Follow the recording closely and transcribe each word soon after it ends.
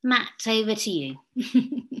Matt, over to you.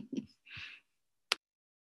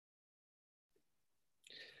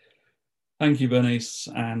 Thank you, Bernice,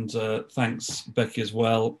 and thanks, Becky, as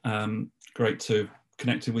well. Great to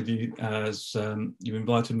connected with you as you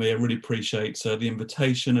invited me. I really appreciate the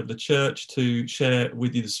invitation of the church to share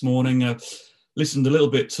with you this morning. Listened a little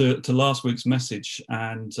bit to last week's message,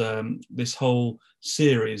 and this whole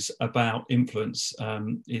series about influence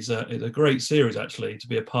is a great series actually to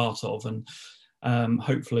be a part of, and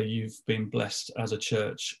hopefully you've been blessed as a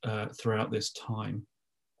church throughout this time.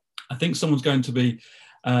 I think someone's going to be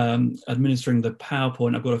administering the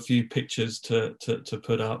PowerPoint. I've got a few pictures to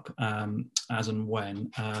put up as and when.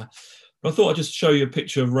 But I thought I'd just show you a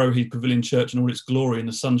picture of Roeheath Pavilion Church and all its glory in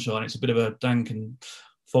the sunshine. It's a bit of a dank and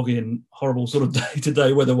foggy and horrible sort of day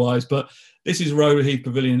today weather-wise, but this is Roeheath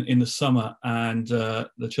Pavilion in the summer, and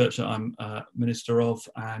the church that I'm minister of,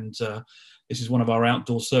 and this is one of our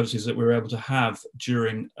outdoor services that we were able to have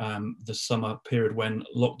during the summer period when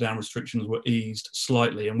lockdown restrictions were eased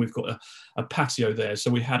slightly, and we've got a patio there. So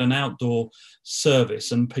we had an outdoor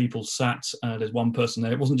service and people sat, there's one person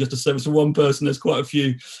there. It wasn't just a service for one person, there's quite a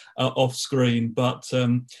few off screen, but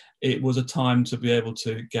it was a time to be able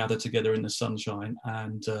to gather together in the sunshine,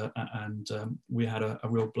 and we had a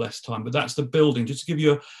real blessed time. But that's the building, just to give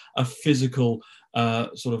you a physical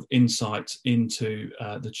sort of insight into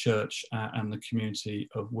the church and the community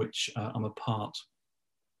of which I'm a part.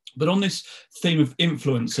 But on this theme of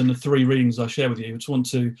influence and the three readings I share with you, I just want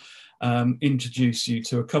to introduce you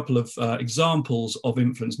to a couple of examples of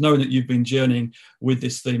influence, knowing that you've been journeying with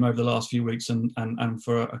this theme over the last few weeks and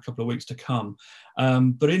for a couple of weeks to come.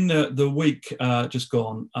 But in the week just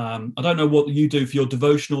gone, I don't know what you do for your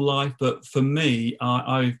devotional life, but for me,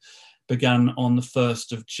 I began on the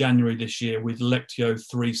 1st of January this year with Lectio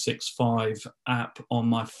 365 app on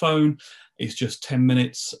my phone. It's just 10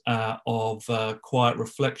 minutes of quiet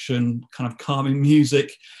reflection, kind of calming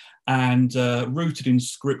music, and rooted in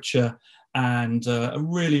scripture, and a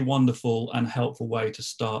really wonderful and helpful way to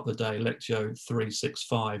start the day, Lectio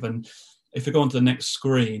 365. And if we go on to the next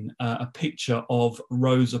screen, a picture of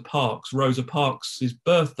Rosa Parks. Rosa Parks'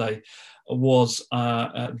 birthday was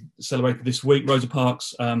celebrated this week. Rosa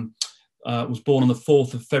Parks was born on the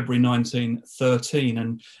 4th of February 1913,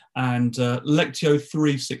 and Lectio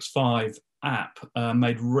 365 app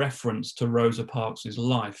made reference to Rosa Parks'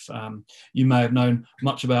 life. You may have known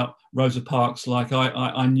much about Rosa Parks, like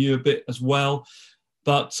I knew a bit as well,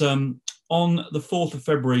 but on the 4th of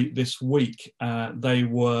February this week, they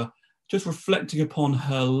were just reflecting upon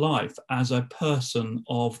her life as a person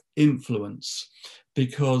of influence,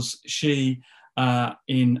 because she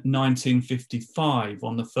in 1955,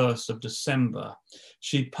 on the 1st of December,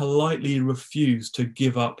 she politely refused to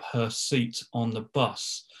give up her seat on the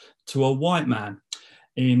bus to a white man.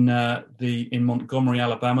 In Montgomery,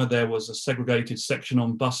 Alabama, there was a segregated section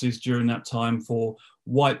on buses during that time for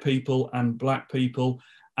white people and black people,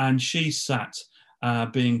 and she sat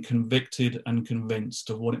being convicted and convinced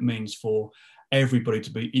of what it means for everybody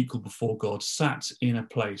to be equal before God, sat in a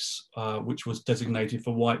place which was designated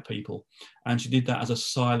for white people. And she did that as a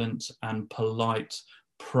silent and polite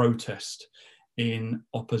protest in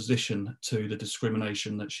opposition to the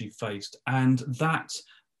discrimination that she faced. And that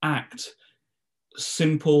act,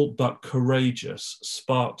 simple but courageous,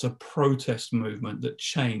 sparked a protest movement that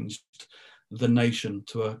changed the nation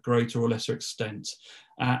to a greater or lesser extent.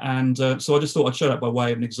 So I just thought I'd show that by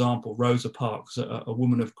way of an example. Rosa Parks, a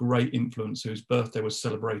woman of great influence whose birthday was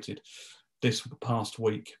celebrated this past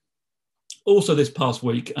week. Also this past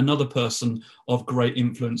week, another person of great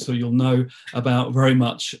influence who you'll know about very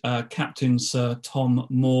much, Captain Sir Tom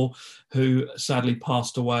Moore, who sadly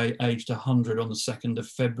passed away aged 100 on the 2nd of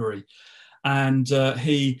February. And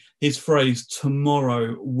his phrase,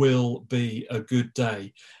 "Tomorrow will be a good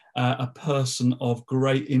day," a person of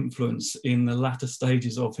great influence in the latter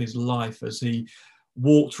stages of his life as he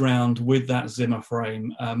walked around with that Zimmer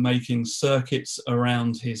frame, making circuits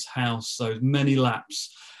around his house, those many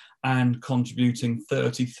laps, and contributing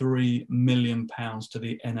 £33 million to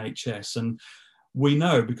the NHS. And we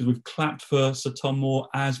know, because we've clapped for Sir Tom Moore,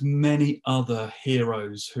 as many other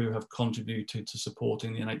heroes who have contributed to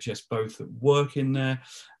supporting the NHS, both that work in there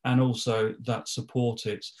and also that support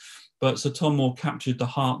it. But Sir Tom Moore captured the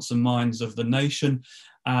hearts and minds of the nation,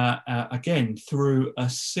 again, through a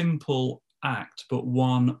simple act, but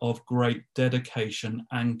one of great dedication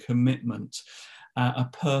and commitment. A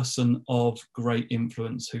person of great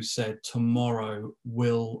influence who said, "Tomorrow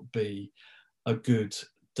will be a good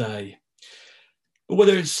day." But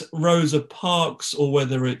whether it's Rosa Parks or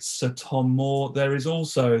whether it's Sir Tom Moore, there is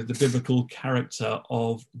also the biblical character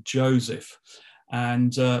of Joseph.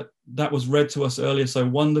 And that was read to us earlier so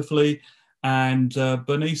wonderfully. And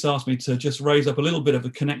Bernice asked me to just raise up a little bit of a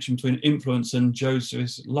connection between influence and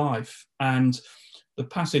Joseph's life. And the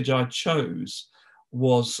passage I chose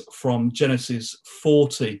was from Genesis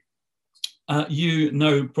 40. You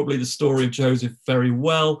know probably the story of Joseph very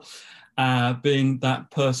well, being that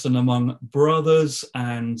person among brothers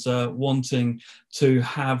and wanting to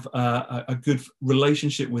have a good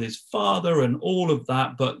relationship with his father and all of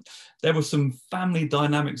that. But there were some family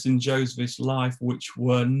dynamics in Joseph's life which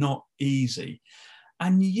were not easy.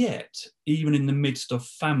 And yet, even in the midst of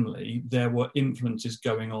family, there were influences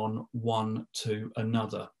going on one to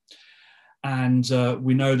another. And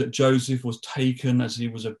we know that Joseph was taken as he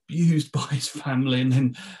was abused by his family and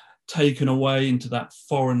then taken away into that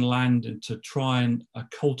foreign land and to try and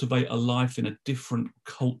cultivate a life in a different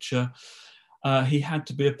culture. He had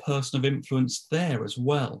to be a person of influence there as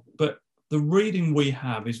well. But the reading we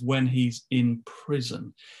have is when he's in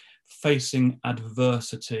prison, facing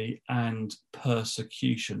adversity and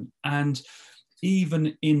persecution. And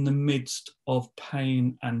even in the midst of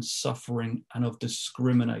pain and suffering and of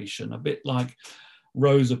discrimination, a bit like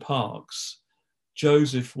Rosa Parks,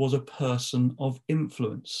 Joseph was a person of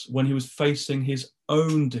influence. When he was facing his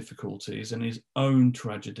own difficulties and his own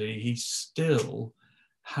tragedy, he still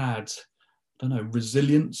had,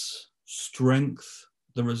 resilience, strength,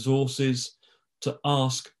 the resources to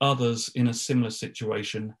ask others in a similar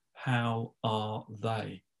situation, how are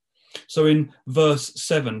they? So in verse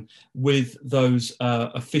 7, with those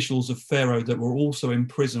officials of Pharaoh that were also in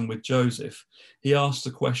prison with Joseph, he asked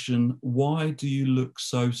the question, why do you look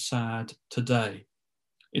so sad today?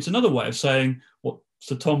 It's another way of saying what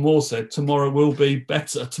Sir Tom Moore said, tomorrow will be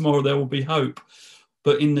better, tomorrow there will be hope.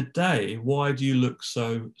 But in the day, why do you look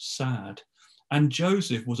so sad? And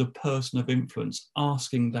Joseph was a person of influence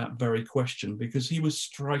asking that very question because he was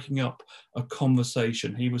striking up a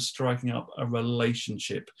conversation, he was striking up a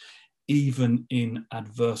relationship, even in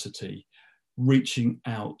adversity. Reaching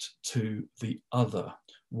out to the other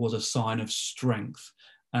was a sign of strength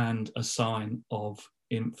and a sign of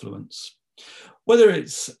influence. Whether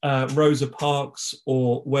it's Rosa Parks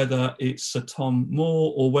or whether it's Sir Tom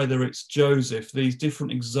Moore or whether it's Joseph, these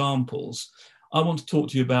different examples, I want to talk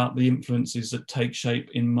to you about the influences that take shape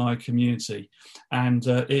in my community. And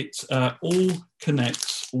it all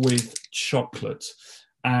connects with chocolate.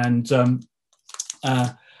 And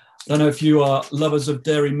I don't know if you are lovers of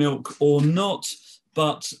dairy milk or not,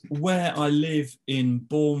 but where I live in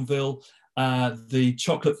Bourneville, the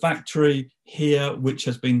chocolate factory here, which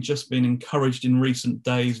has just been encouraged in recent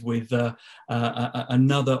days with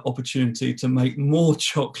another opportunity to make more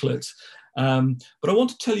chocolate. But I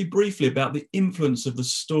want to tell you briefly about the influence of the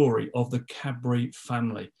story of the Cadbury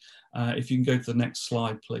family. If you can go to the next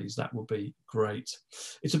slide, please, that would be great.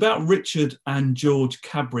 It's about Richard and George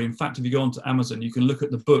Cadbury. In fact, if you go onto Amazon, you can look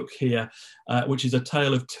at the book here, which is a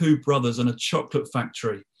tale of two brothers and a chocolate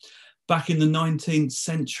factory. Back in the 19th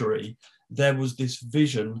century, there was this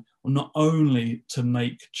vision not only to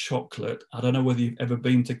make chocolate. I don't know whether you've ever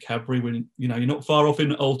been to Cadbury. When you're not far off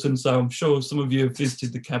in Alton, so I'm sure some of you have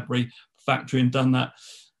visited the Cadbury factory and done that,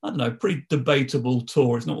 I don't know, pretty debatable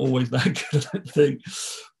tour. It's not always that good, I think.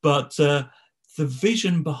 But the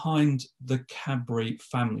vision behind the Cadbury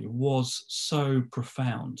family was so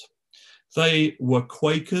profound. They were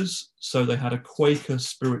Quakers, so they had a Quaker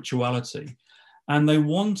spirituality. And they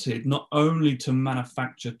wanted not only to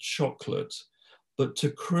manufacture chocolate, but to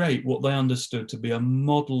create what they understood to be a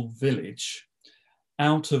model village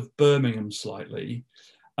out of Birmingham slightly,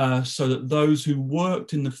 so that those who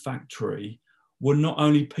worked in the factory were not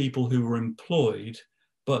only people who were employed,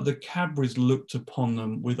 but the Cadburys looked upon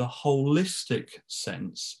them with a holistic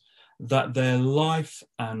sense that their life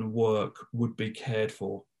and work would be cared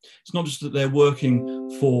for. It's not just that they're working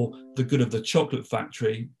for the good of the chocolate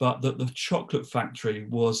factory, but that the chocolate factory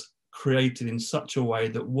was created in such a way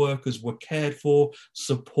that workers were cared for,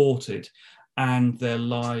 supported, and their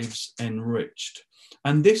lives enriched.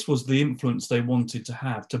 And this was the influence they wanted to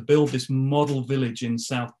have, to build this model village in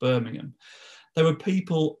South Birmingham. They were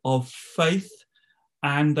people of faith,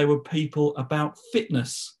 and they were people about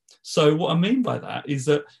fitness. So what I mean by that is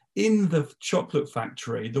that in the chocolate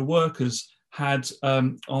factory, the workers had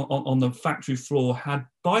on the factory floor had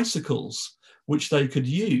bicycles which they could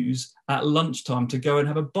use at lunchtime to go and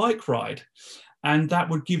have a bike ride. And that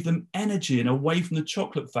would give them energy and away from the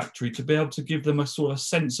chocolate factory to be able to give them a sort of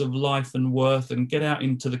sense of life and worth and get out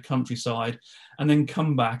into the countryside and then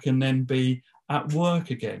come back and then be at work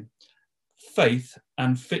again. Faith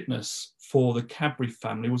and fitness for the Cadbury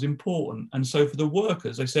family was important. And so for the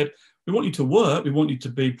workers, they said, we want you to work, we want you to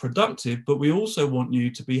be productive, but we also want you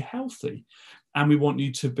to be healthy. and we want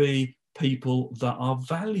you to be people that are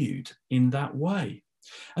valued in that way.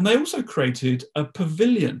 And they also created a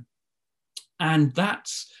pavilion, and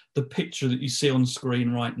that's the picture that you see on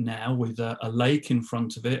screen right now, with a lake in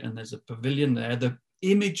front of it, and there's a pavilion there. The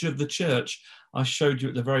image of the church I showed you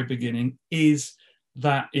at the very beginning is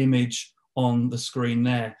that image on the screen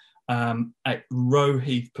there, at Roe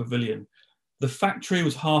Heath Pavilion. The factory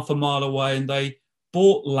was half a mile away, and they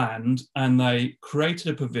bought land and they created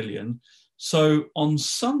a pavilion. So on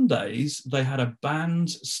Sundays, they had a band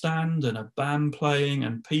stand and a band playing,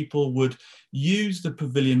 and people would use the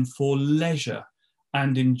pavilion for leisure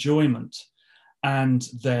and enjoyment. And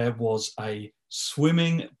there was a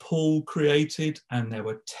swimming pool created, and there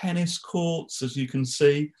were tennis courts, as you can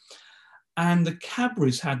see. And the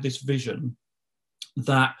Cadburys had this vision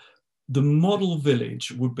that the model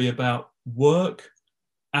village would be about work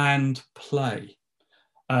and play.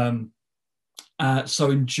 So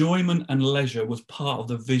enjoyment and leisure was part of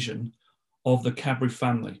the vision of the Cadbury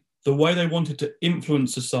family. The way they wanted to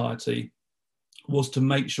influence society was to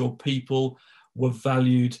make sure people were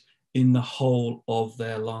valued in the whole of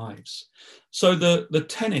their lives. So the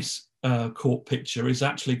tennis court picture is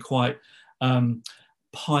actually quite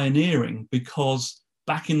pioneering, because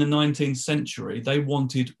back in the 19th century, they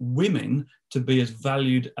wanted women to be as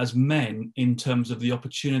valued as men in terms of the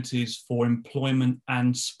opportunities for employment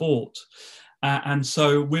and sport. And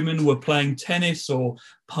so women were playing tennis or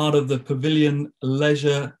part of the pavilion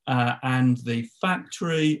leisure and the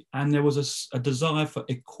factory. And there was a desire for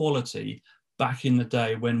equality back in the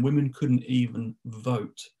day when women couldn't even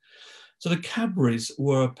vote. So the Cadburys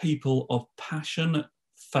were a people of passion,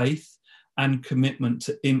 faith, and commitment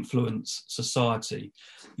to influence society.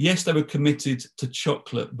 Yes, they were committed to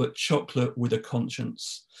chocolate, but chocolate with a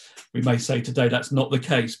conscience. We may say today that's not the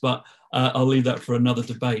case, but I'll leave that for another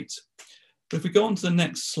debate. But if we go on to the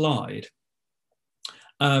next slide,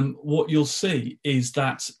 what you'll see is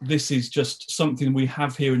that this is just something we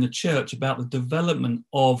have here in the church about the development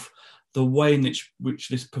of the way in which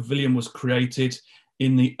this pavilion was created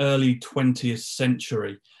in the early 20th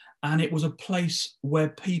century. And it was a place where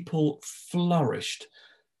people flourished.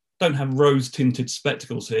 Don't have rose-tinted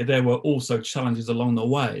spectacles here. There were also challenges along the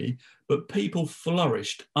way, but people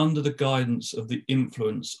flourished under the guidance of the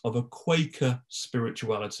influence of a Quaker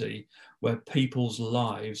spirituality, where people's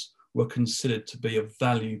lives were considered to be of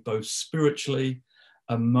value both spiritually,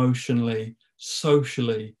 emotionally,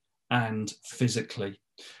 socially, and physically.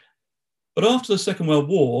 But after the Second World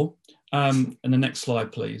War, and the next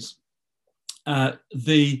slide, please,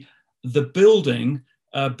 the building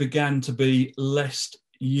began to be less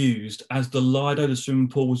used as the Lido, the swimming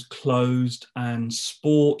pool, was closed and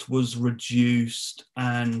sport was reduced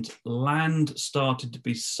and land started to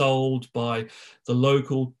be sold by the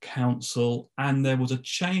local council, and there was a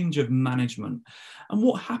change of management. And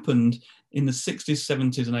what happened in the 60s,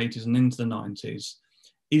 70s and 80s and into the 90s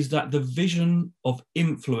is that the vision of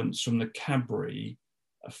influence from the Cadbury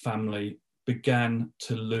family began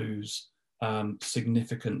to lose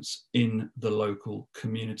significance in the local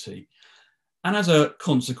community. And as a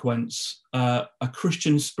consequence, a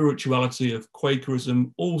Christian spirituality of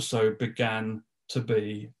Quakerism also began to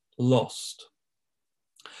be lost.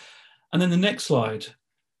 And then the next slide,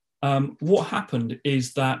 what happened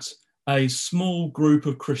is that a small group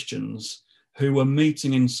of Christians who were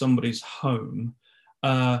meeting in somebody's home,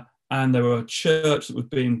 and there were a church that was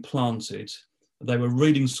being planted. They were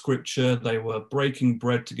reading scripture, they were breaking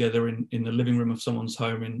bread together in the living room of someone's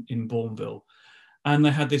home in Bourneville. And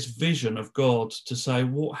they had this vision of God to say,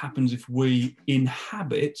 what happens if we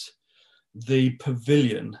inhabit the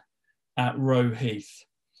pavilion at Roe Heath?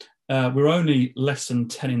 We're only less than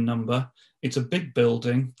 10 in number. It's a big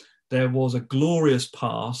building. There was a glorious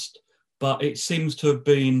past, but it seems to have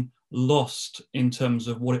been lost in terms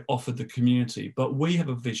of what it offered the community. But we have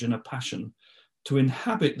a vision, a passion to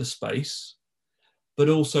inhabit the space, but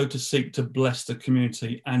also to seek to bless the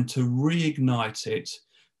community and to reignite it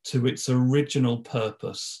to its original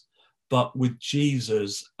purpose, but with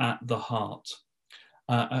Jesus at the heart.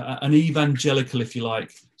 An evangelical, if you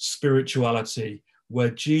like, spirituality where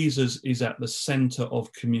Jesus is at the center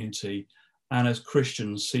of community, and as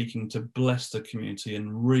Christians seeking to bless the community and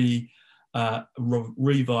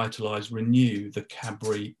revitalize, renew the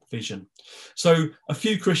Cadbury vision. So a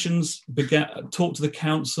few Christians talked to the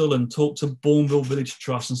council and talked to Bourneville Village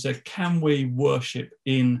Trust and said, can we worship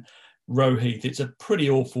in Roe Heath? It's a pretty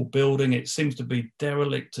awful building. It seems to be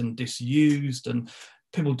derelict and disused, and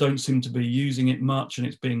people don't seem to be using it much, and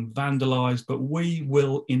it's being vandalized, but we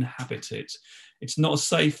will inhabit it. It's not a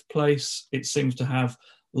safe place. It seems to have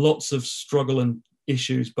lots of struggle and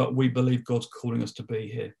issues, but we believe God's calling us to be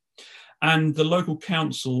here. And the local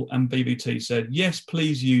council and BBT said, yes,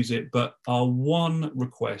 please use it, but our one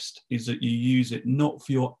request is that you use it not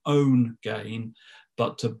for your own gain,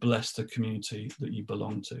 but to bless the community that you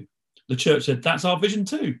belong to. The church said, that's our vision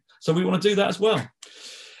too. So we want to do that as well.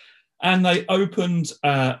 And they opened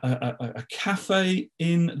a cafe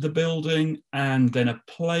in the building, and then a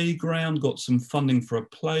playground, got some funding for a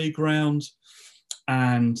playground.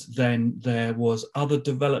 And then there was other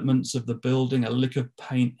developments of the building, a lick of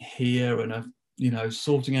paint here and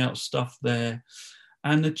sorting out stuff there.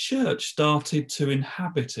 And the church started to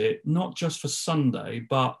inhabit it, not just for Sunday,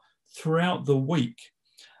 but throughout the week,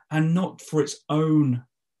 and not for its own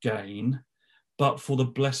gain, but for the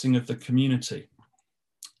blessing of the community.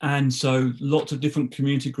 And so lots of different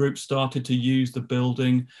community groups started to use the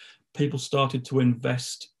building. People started to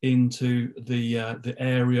invest into the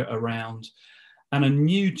area around. And a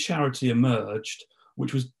new charity emerged,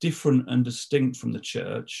 which was different and distinct from the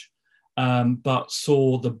church, but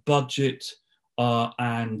saw the budget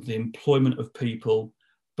and the employment of people,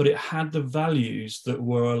 but it had the values that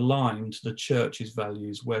were aligned to the church's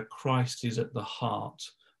values, where Christ is at the heart,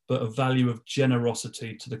 but a value of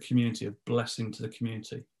generosity to the community, of blessing to the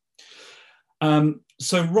community.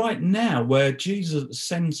 So right now, where Jesus is at the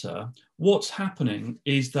centre, what's happening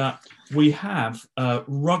is that we have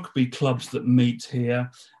rugby clubs that meet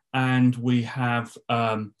here, and we have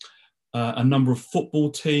a number of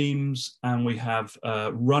football teams, and we have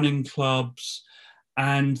running clubs,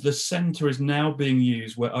 and the centre is now being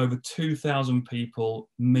used where over 2,000 people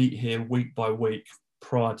meet here week by week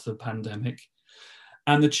prior to the pandemic.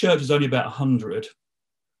 And the church is only about 100,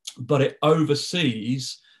 but it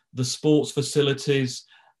oversees the sports facilities,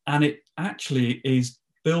 and it actually is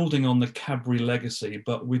building on the Cadbury legacy,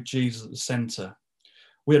 but with Jesus at the centre.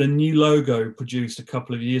 We had a new logo produced a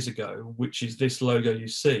couple of years ago, which is this logo you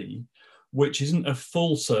see, which isn't a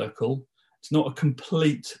full circle. It's not a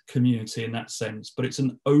complete community in that sense, but it's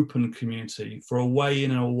an open community for a way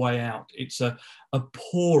in and a way out. It's a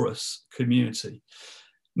porous community.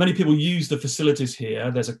 Many people use the facilities here.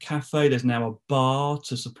 There's a cafe, there's now a bar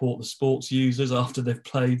to support the sports users after they've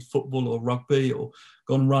played football or rugby or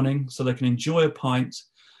gone running, so they can enjoy a pint.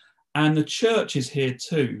 And the church is here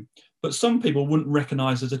too. But some people wouldn't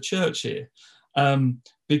recognise there's a church here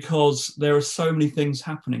because there are so many things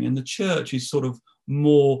happening, and the church is sort of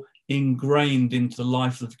more ingrained into the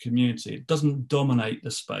life of the community. It doesn't dominate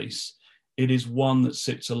the space. It is one that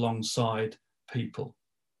sits alongside people.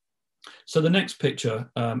 So the next picture,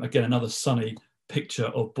 again, another sunny picture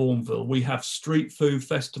of Bournville. We have street food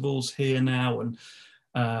festivals here now,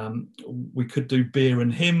 and we could do beer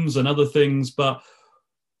and hymns and other things, but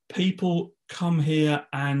people come here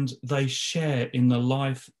and they share in the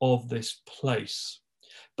life of this place.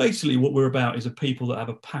 Basically, what we're about is a people that have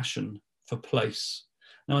a passion for place.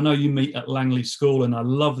 Now, I know you meet at Langley School, and I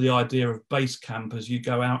love the idea of base camp as you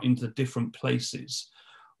go out into different places.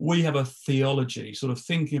 We have a theology, sort of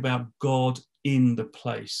thinking about God in the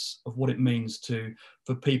place, of what it means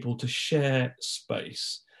for people to share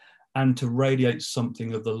space and to radiate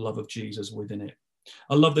something of the love of Jesus within it.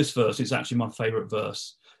 I love this verse. It's actually my favourite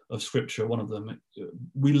verse of Scripture, one of them.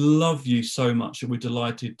 We love you so much that we're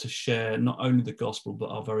delighted to share not only the gospel, but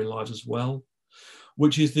our very lives as well,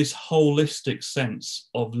 which is this holistic sense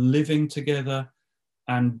of living together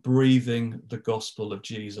and breathing the gospel of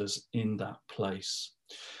Jesus in that place.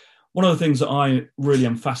 One of the things that I really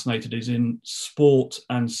am fascinated is in sport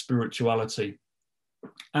and spirituality,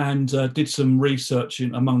 and did some research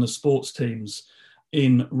among the sports teams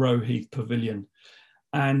in Roeheath Pavilion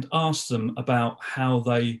and asked them about how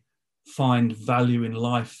they find value in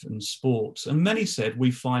life and sports. And many said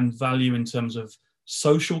we find value in terms of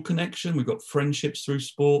social connection. We've got friendships through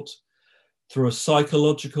sport. Through a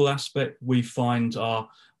psychological aspect, we find our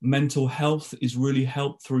mental health is really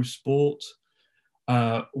helped through sport.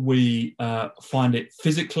 We find it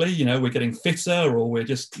physically, we're getting fitter, or we're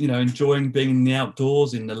just, enjoying being in the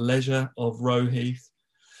outdoors, in the leisure of Roeheath.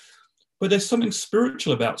 But there's something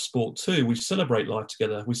spiritual about sport too. We celebrate life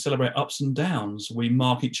together. We celebrate ups and downs. We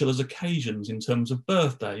mark each other's occasions in terms of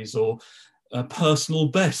birthdays or a personal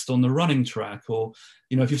best on the running track, or,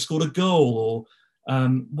 if you've scored a goal,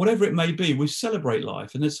 or whatever it may be, we celebrate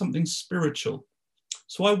life, and there's something spiritual.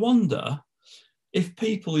 So I wonder if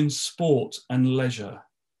people in sport and leisure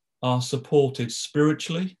are supported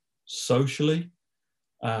spiritually, socially,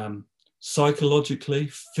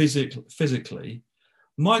 psychologically, physically.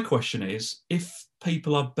 My question is, if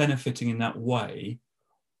people are benefiting in that way,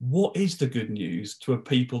 what is the good news to a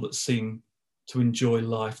people that seem to enjoy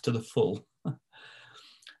life to the full?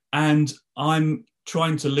 And I'm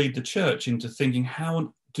trying to lead the church into thinking, how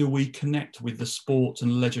on do we connect with the sport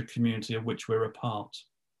and leisure community of which we're a part?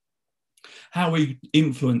 How are we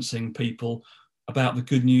influencing people about the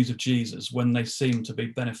good news of Jesus when they seem to be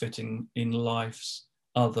benefiting in life's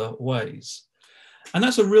other ways? And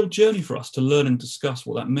that's a real journey for us to learn and discuss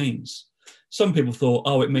what that means. Some people thought,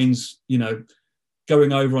 oh, it means,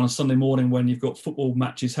 going over on a Sunday morning when you've got football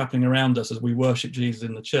matches happening around us as we worship Jesus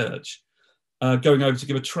in the church, going over to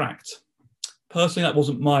give a tract. Personally, that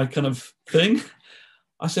wasn't my kind of thing.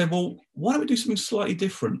 I said, well, why don't we do something slightly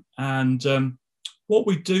different? And what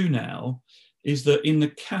we do now is that in the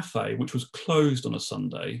cafe, which was closed on a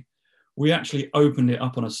Sunday, we actually opened it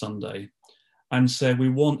up on a Sunday and said we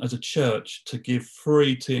want as a church to give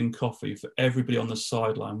free tea and coffee for everybody on the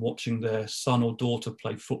sideline watching their son or daughter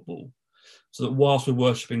play football, so that whilst we're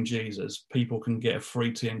worshipping Jesus, people can get a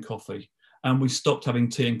free tea and coffee. And we stopped having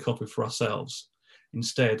tea and coffee for ourselves.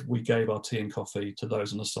 Instead, we gave our tea and coffee to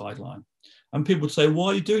those on the sideline. And people would say, why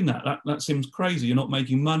are you doing that? That seems crazy. You're not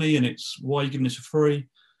making money, and why are you giving this for free?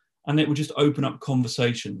 And it would just open up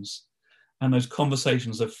conversations. And those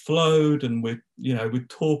conversations have flowed, and we're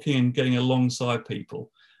talking and getting alongside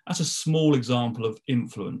people. That's a small example of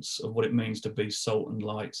influence of what it means to be salt and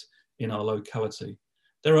light in our locality.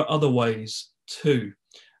 There are other ways too.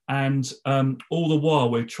 And all the while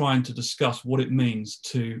we're trying to discuss what it means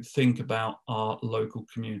to think about our local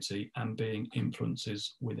community and being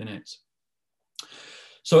influences within it.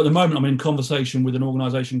 So at the moment, I'm in conversation with an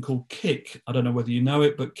organisation called KIC. I don't know whether you know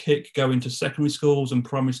it, but KIC go into secondary schools and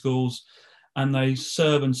primary schools, and they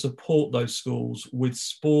serve and support those schools with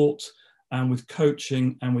sport and with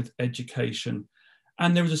coaching and with education.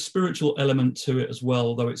 And there is a spiritual element to it as well,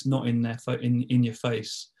 although it's not in your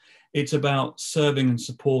face. It's about serving and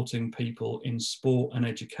supporting people in sport and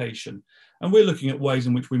education. And we're looking at ways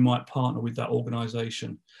in which we might partner with that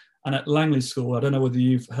organisation. And at Langley School, I don't know whether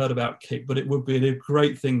you've heard about KIC, but it would be a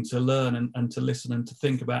great thing to learn and to listen and to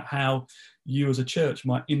think about how you as a church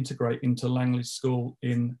might integrate into Langley School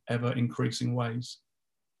in ever increasing ways.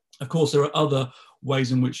 Of course, there are other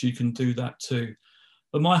ways in which you can do that too.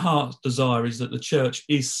 But my heart's desire is that the church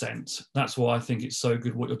is sent. That's why I think it's so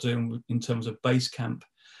good what you're doing in terms of base camp.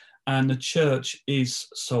 And the church is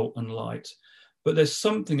salt and light. But there's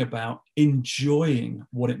something about enjoying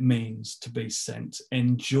what it means to be sent,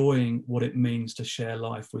 enjoying what it means to share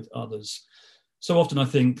life with others. So often I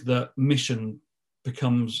think that mission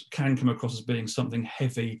can come across as being something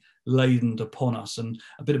heavy laden upon us and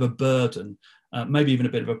a bit of a burden, maybe even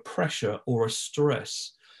a bit of a pressure or a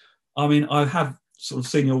stress. I mean, I have sort of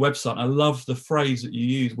seen your website. I love the phrase that you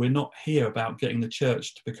use. We're not here about getting the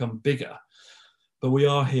church to become bigger, but we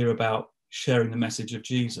are here about sharing the message of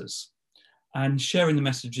Jesus. And sharing the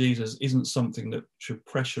message of Jesus isn't something that should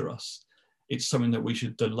pressure us. It's something that we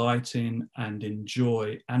should delight in and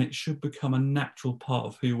enjoy, and it should become a natural part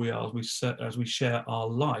of who we are as we share our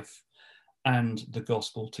life and the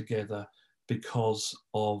gospel together because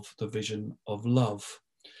of the vision of love.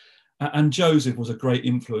 And Joseph was a great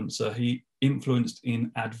influencer. He influenced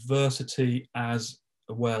in adversity as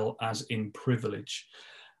well as in privilege.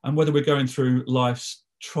 And whether we're going through life's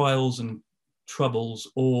trials and troubles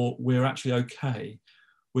or we're actually okay,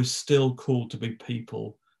 we're still called to be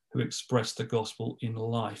people who express the gospel in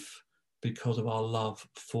life because of our love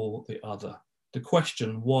for the other. The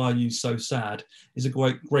question, why are you so sad, is a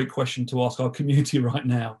great question to ask our community right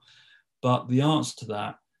now. But the answer to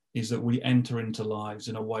that is that we enter into lives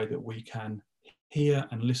in a way that we can hear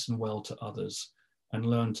and listen well to others and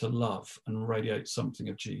learn to love and radiate something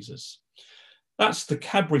of Jesus. That's the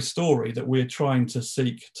Cadbury story that we're trying to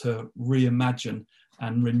seek to reimagine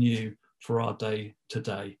and renew for our day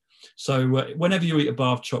today. So whenever you eat a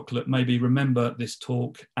bar of chocolate, maybe remember this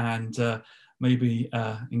talk and maybe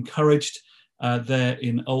encouraged there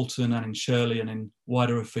in Alton and in Shirley and in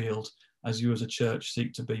wider afield as you as a church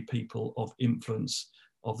seek to be people of influence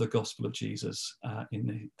of the gospel of Jesus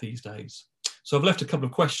in these days. So I've left a couple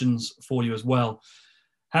of questions for you as well.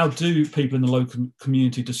 How do people in the local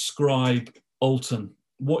community describe Alton?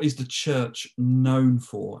 What is the church known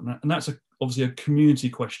for? And that's obviously a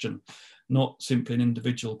community question, not simply an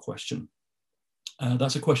individual question.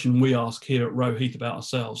 That's a question we ask here at Roe Heath about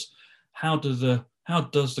ourselves. How does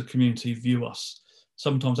the community view us?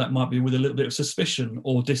 Sometimes that might be with a little bit of suspicion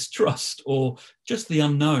or distrust or just the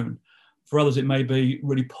unknown. For others, it may be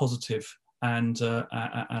really positive and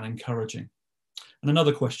encouraging. And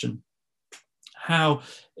another question, how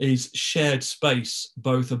is shared space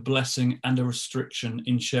both a blessing and a restriction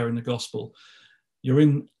in sharing the gospel? You're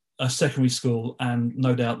in a secondary school, and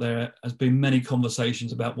no doubt there has been many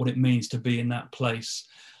conversations about what it means to be in that place.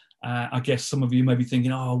 I guess some of you may be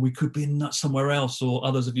thinking, oh, we could be somewhere else, or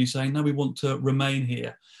others of you saying, no, we want to remain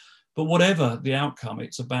here. But whatever the outcome,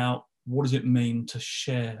 it's about what does it mean to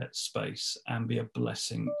share space and be a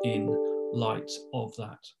blessing in light of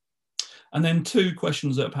that. And then 2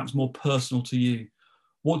 questions that are perhaps more personal to you.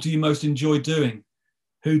 What do you most enjoy doing?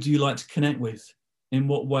 Who do you like to connect with? In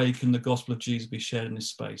what way can the gospel of Jesus be shared in this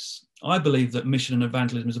space? I believe that mission and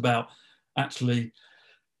evangelism is about actually,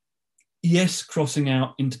 yes, crossing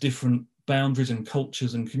out into different boundaries and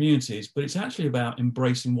cultures and communities, but it's actually about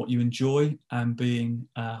embracing what you enjoy and being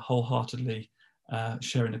wholeheartedly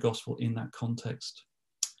sharing the gospel in that context.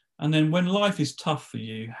 And then when life is tough for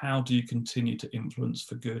you, how do you continue to influence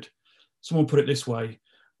for good? Someone put it this way: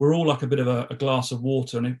 we're all like a bit of a glass of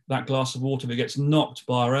water, and if that glass of water, if it gets knocked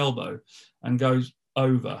by our elbow and goes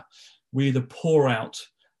over, we either pour out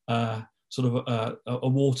sort of a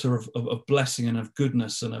water of blessing and of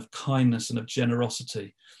goodness and of kindness and of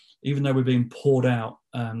generosity, even though we're being poured out,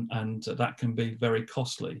 and that can be very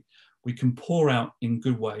costly. We can pour out in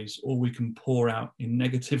good ways, or we can pour out in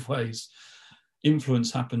negative ways.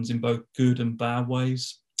 Influence happens in both good and bad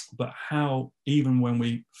ways. But how, even when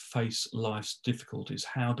we face life's difficulties,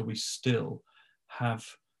 how do we still have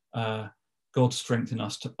God strengthen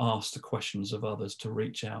us to ask the questions of others, to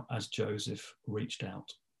reach out as Joseph reached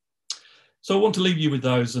out? So I want to leave you with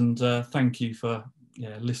those, and thank you for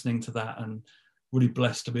listening to that, and really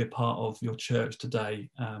blessed to be a part of your church today.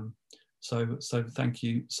 So thank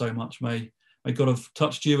you so much. May God have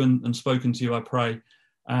touched you and spoken to you, I pray.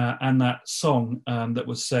 And that song that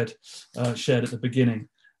was shared at the beginning,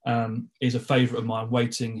 is a favourite of mine,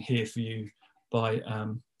 Waiting Here for You by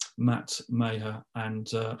Matt Maher. And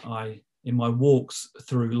I, in my walks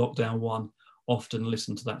through lockdown 1, often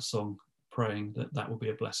listen to that song, praying that that will be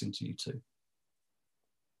a blessing to you too.